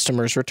keep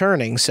customers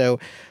returning. So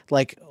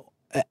like,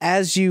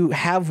 as you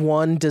have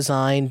one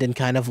designed and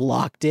kind of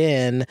locked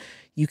in,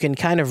 you can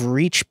kind of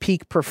reach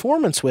peak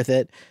performance with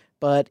it,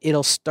 but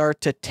it'll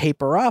start to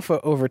taper off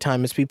over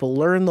time as people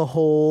learn the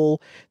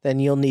hole. Then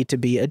you'll need to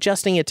be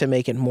adjusting it to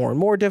make it more and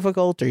more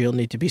difficult, or you'll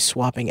need to be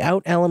swapping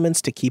out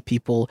elements to keep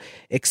people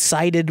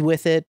excited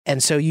with it.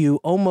 And so you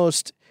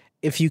almost,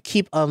 if you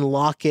keep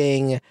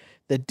unlocking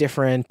the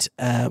different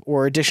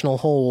or additional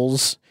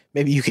holes.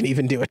 Maybe you can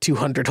even do a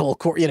 200 hole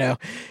course,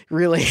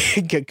 really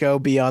go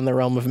beyond the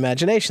realm of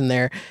imagination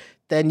there.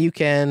 Then you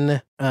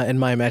can, in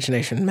my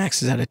imagination,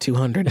 maxes out at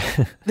 200.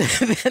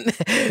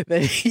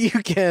 then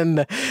you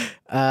can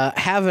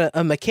have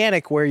a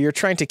mechanic where you're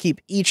trying to keep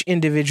each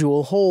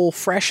individual hole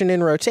fresh and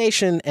in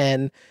rotation,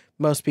 and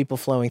most people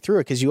flowing through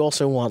it, because you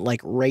also want like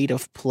rate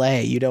of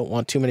play. You don't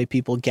want too many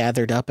people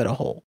gathered up at a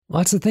hole. Well,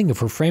 that's the thing.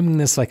 If we're framing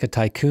this like a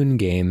tycoon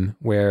game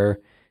where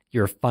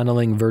you're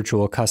funneling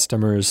virtual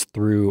customers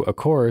through a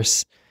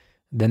course,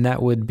 then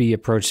that would be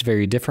approached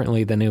very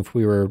differently than if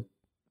we were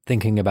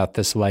thinking about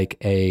this like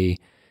a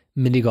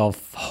mini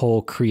golf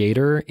hole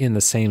creator, in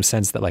the same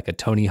sense that like a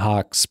Tony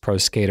Hawk's Pro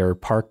Skater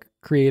Park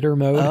creator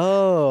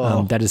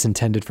mode that is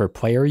intended for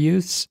player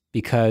use.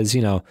 Because,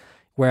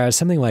 whereas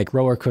something like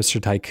Roller Coaster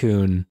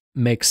Tycoon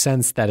makes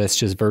sense that it's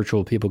just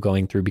virtual people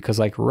going through, because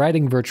like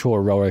riding virtual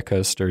roller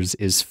coasters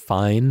is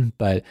fine,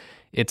 but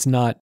it's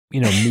not,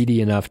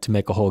 meaty enough to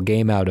make a whole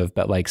game out of.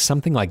 But like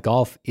something like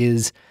golf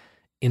is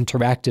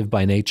interactive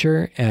by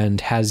nature and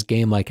has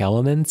game-like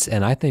elements.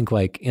 And I think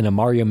like in a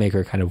Mario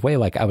Maker kind of way,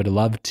 like I would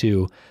love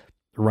to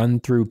run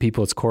through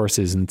people's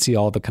courses and see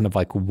all the kind of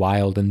like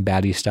wild and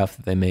batty stuff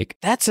that they make.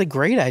 That's a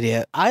great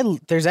idea.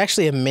 There's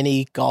actually a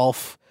mini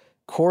golf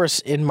course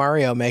in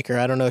Mario Maker.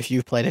 I don't know if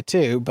you've played it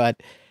too,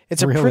 but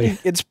it's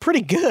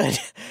pretty good.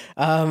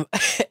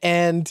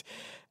 And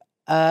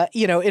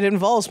it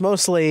involves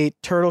mostly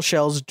turtle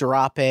shells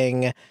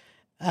dropping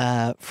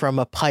from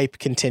a pipe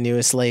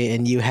continuously,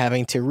 and you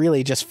having to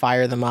really just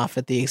fire them off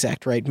at the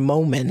exact right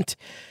moment,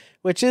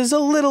 which is a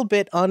little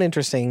bit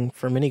uninteresting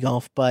for mini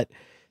golf. But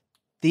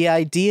the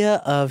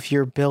idea of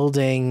you're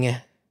building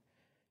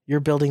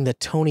the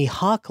Tony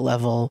Hawk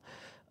level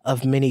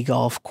of mini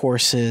golf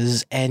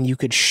courses, and you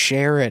could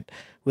share it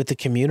with the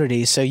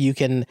community. So you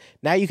can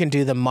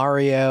do the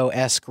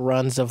Mario-esque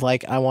runs of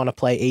like, I want to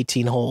play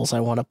 18 holes. I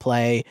want to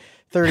play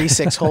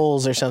 36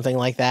 holes or something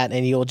like that.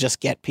 And you'll just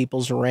get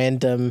people's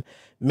random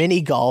mini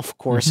golf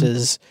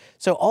courses. Mm-hmm.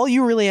 So all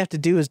you really have to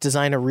do is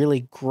design a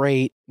really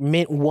great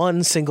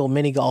one single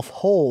mini golf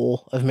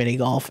hole of mini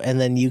golf.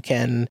 And then you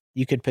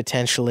could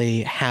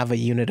potentially have a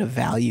unit of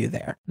value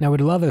there. Now, I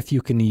would love if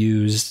you can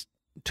use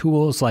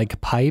tools like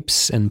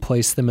pipes and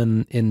place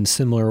them in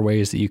similar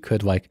ways that you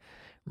could like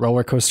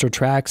roller coaster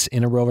tracks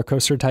in a Roller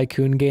Coaster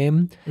Tycoon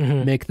game,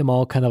 make them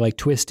all kind of like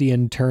twisty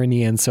and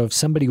turny. And so if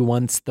somebody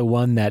wants the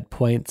one that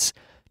points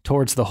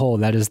towards the hole,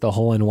 that is the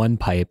hole-in-one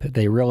pipe,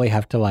 they really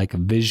have to like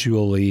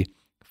visually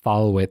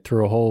follow it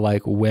through a whole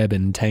like web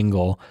and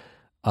tangle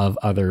of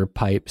other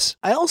pipes.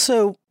 I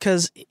also,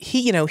 because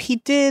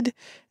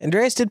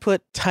Andreas did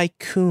put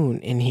Tycoon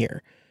in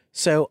here.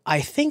 So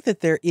I think that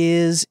there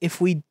is,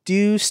 if we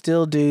do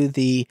still do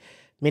the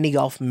mini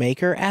golf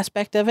maker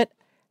aspect of it,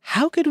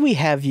 how could we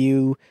have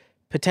you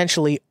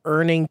potentially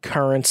earning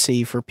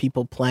currency for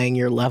people playing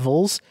your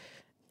levels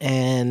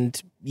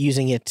and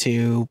using it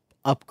to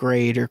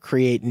upgrade or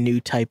create new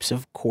types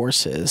of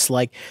courses?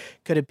 Like,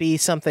 could it be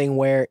something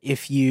where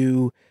if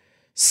you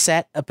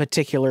set a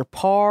particular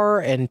par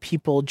and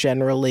people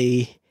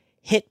generally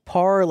hit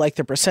par, like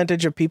the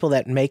percentage of people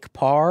that make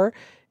par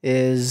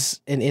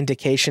is an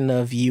indication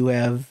of you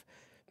have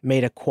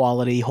made a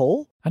quality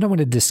hole? I don't want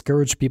to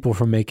discourage people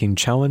from making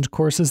challenge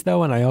courses,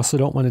 though, and I also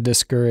don't want to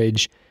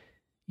discourage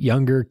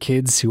younger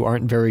kids who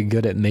aren't very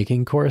good at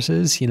making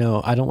courses.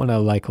 I don't want to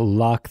like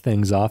lock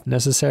things off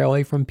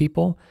necessarily from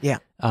people. Yeah.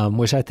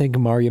 Which I think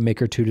Mario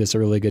Maker 2 does a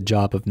really good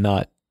job of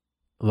not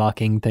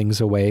locking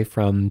things away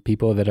from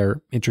people that are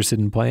interested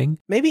in playing.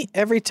 Maybe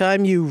every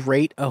time you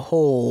rate a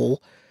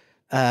hole,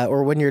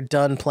 or when you're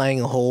done playing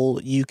a hole,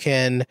 you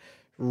can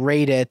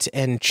rate it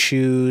and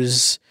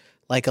choose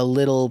like a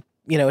little,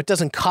 it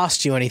doesn't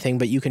cost you anything,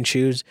 but you can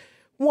choose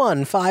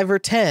 1, 5, or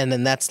 10,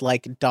 and that's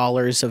like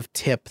dollars of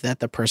tip that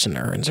the person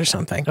earns or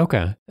something.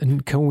 Okay.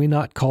 And can we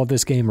not call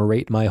this game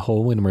Rate My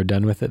Hole when we're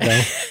done with it,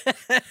 though?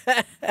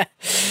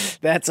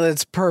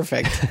 It's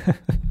perfect.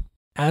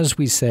 As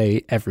we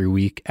say every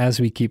week,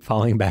 as we keep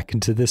falling back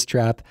into this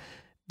trap,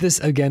 this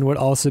again would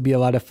also be a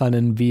lot of fun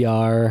in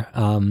VR,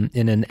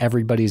 in an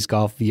everybody's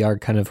golf VR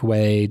kind of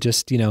way.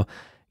 Just,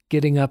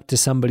 getting up to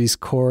somebody's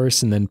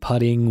course and then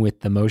putting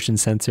with the motion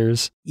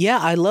sensors. Yeah,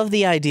 I love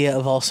the idea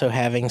of also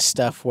having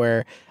stuff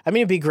where,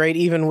 it'd be great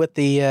even with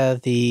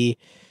the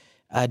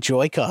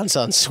Joy-Cons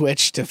on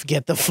Switch to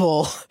get the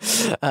full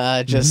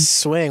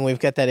swing. We've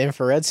got that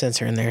infrared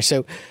sensor in there.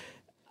 So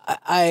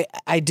I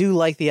do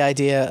like the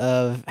idea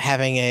of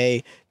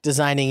having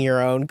designing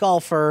your own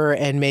golfer,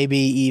 and maybe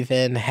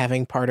even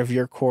having part of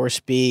your course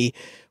be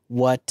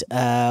what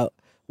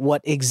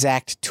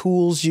exact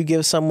tools you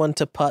give someone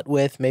to putt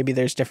with. Maybe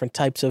there's different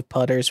types of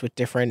putters with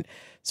different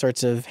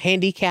sorts of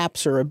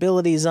handicaps or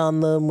abilities on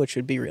them, which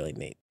would be really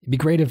neat. It'd be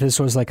great if this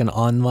was like an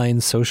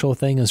online social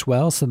thing as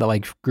well, so that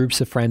like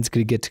groups of friends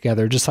could get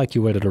together just like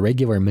you would at a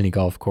regular mini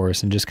golf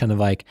course and just kind of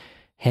like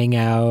hang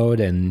out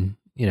and,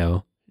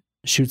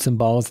 shoot some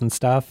balls and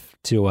stuff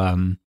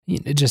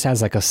it just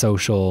has like a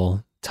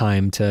social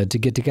time to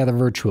get together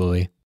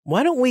virtually.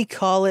 Why don't we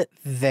call it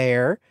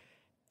there?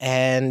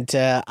 And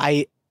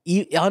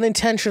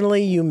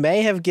unintentionally, you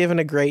may have given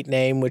a great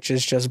name, which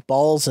is just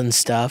balls and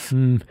stuff.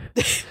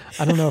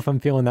 I don't know if I'm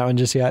feeling that one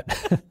just yet.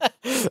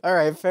 All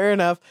right, fair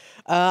enough.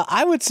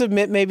 I would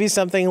submit maybe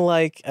something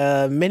like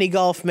Mini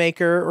Golf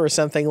Maker or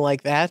something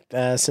like that,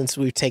 since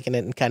we've taken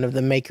it in kind of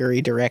the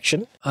makery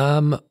direction.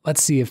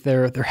 Let's see if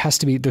there has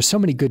to be. There's so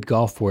many good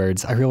golf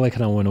words. I really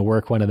kind of want to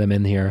work one of them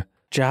in here.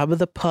 Job of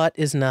the putt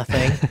is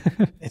nothing.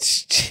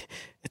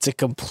 It's a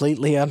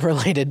completely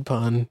unrelated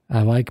pun.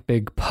 I like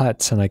big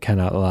putts, and I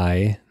cannot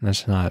lie.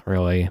 That's not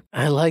really.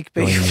 I like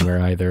big going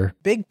anywhere either.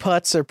 Big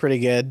putts are pretty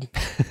good.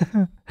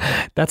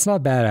 That's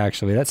not bad,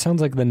 actually. That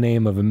sounds like the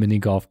name of a mini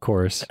golf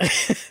course.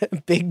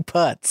 Big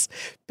putts.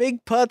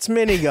 Big putts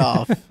mini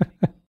golf.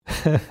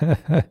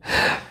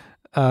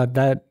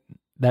 That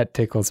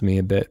tickles me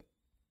a bit.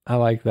 I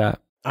like that.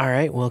 All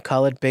right, we'll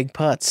call it Big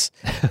Putts.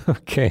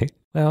 Okay.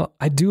 Well,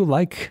 I do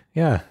like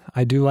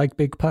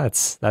big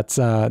putts.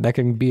 That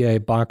can be a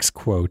box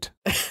quote.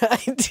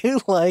 I do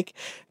like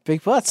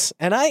big putts,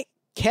 and I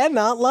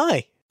cannot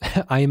lie.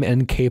 I am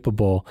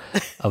incapable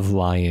of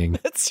lying.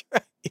 That's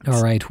right.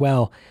 All right.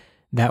 Well,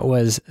 that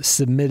was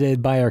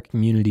submitted by our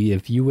community.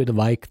 If you would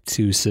like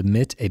to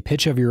submit a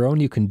pitch of your own,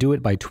 you can do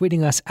it by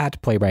tweeting us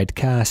at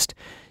PlaywrightCast.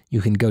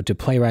 You can go to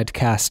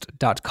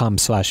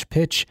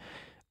playwrightcast.com/pitch,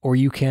 or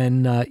you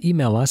can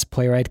email us,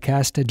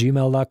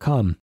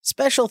 playwrightcast@gmail.com.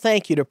 Special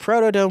thank you to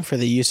Protodome for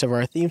the use of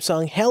our theme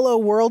song, Hello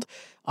World,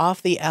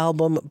 off the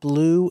album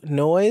Blue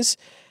Noise.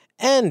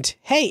 And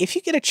hey, if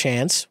you get a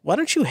chance, why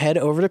don't you head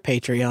over to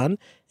Patreon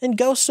and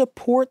go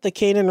support the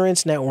Cane and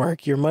Rinse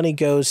Network? Your money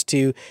goes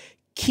to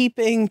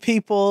keeping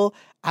people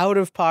out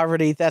of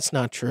poverty. That's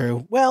not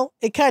true. Well,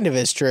 it kind of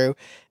is true.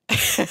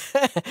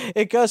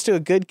 It goes to a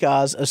good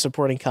cause of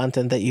supporting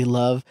content that you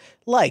love,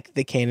 like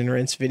the Cane and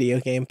Rinse video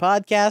game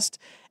podcast,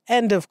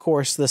 and of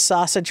course the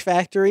Sausage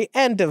Factory,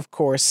 and of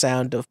course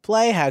Sound of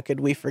Play. How could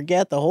we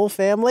forget? The whole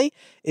family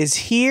is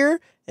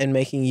here and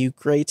making you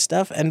great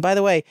stuff. And by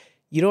the way,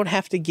 you don't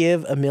have to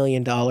give $1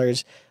 million.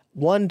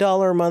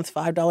 $1 a month,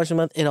 $5 a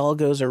month, it all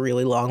goes a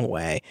really long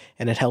way,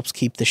 and it helps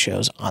keep the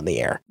shows on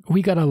the air.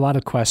 We got a lot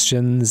of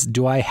questions.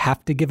 Do I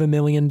have to give $1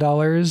 million?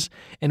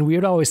 And we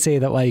would always say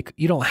that, like,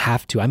 you don't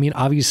have to. I mean,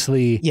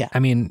 obviously, yeah. I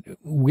mean,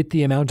 with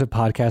the amount of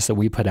podcasts that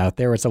we put out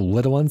there, it's a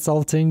little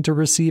insulting to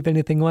receive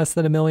anything less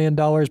than $1 million.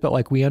 But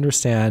like, we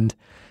understand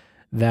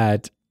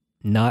that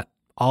not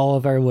all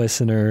of our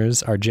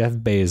listeners are Jeff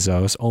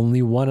Bezos.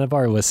 Only one of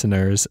our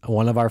listeners,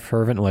 one of our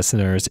fervent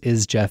listeners,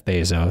 is Jeff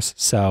Bezos.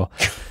 So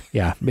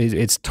yeah,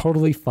 it's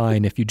totally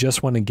fine if you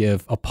just want to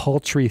give a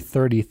paltry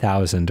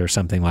 30,000 or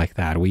something like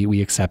that.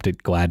 We accept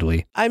it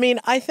gladly. I mean,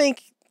 I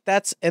think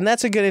that's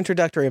a good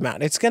introductory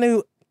amount. It's going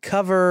to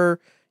cover,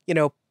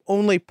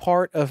 only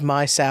part of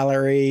my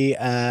salary,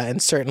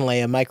 and certainly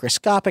a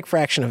microscopic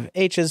fraction of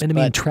H's. And I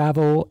mean,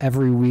 travel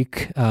every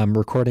week,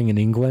 recording in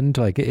England,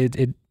 like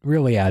it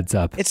really adds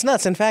up. It's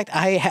nuts. In fact,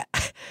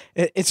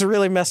 it's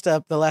really messed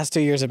up. The last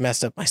 2 years have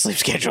messed up my sleep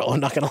schedule. I'm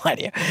not going to lie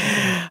to you.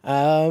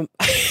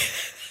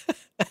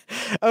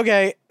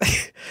 Okay.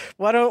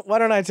 Why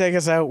don't I take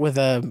us out with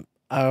a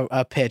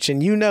pitch,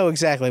 and you know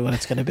exactly what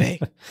it's going to be.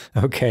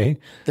 Okay.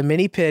 The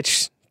mini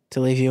pitch to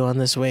leave you on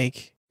this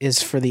week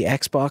is for the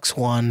Xbox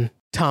One.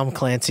 Tom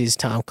Clancy's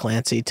Tom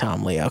Clancy,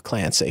 Tom Leo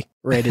Clancy.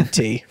 Rated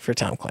T for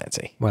Tom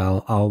Clancy.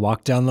 Well, I'll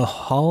walk down the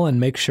hall and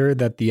make sure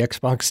that the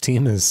Xbox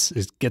team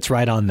gets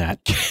right on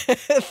that.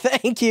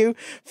 Thank you.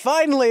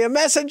 Finally, a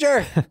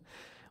messenger.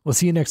 We'll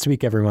see you next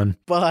week, everyone.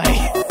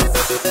 Bye.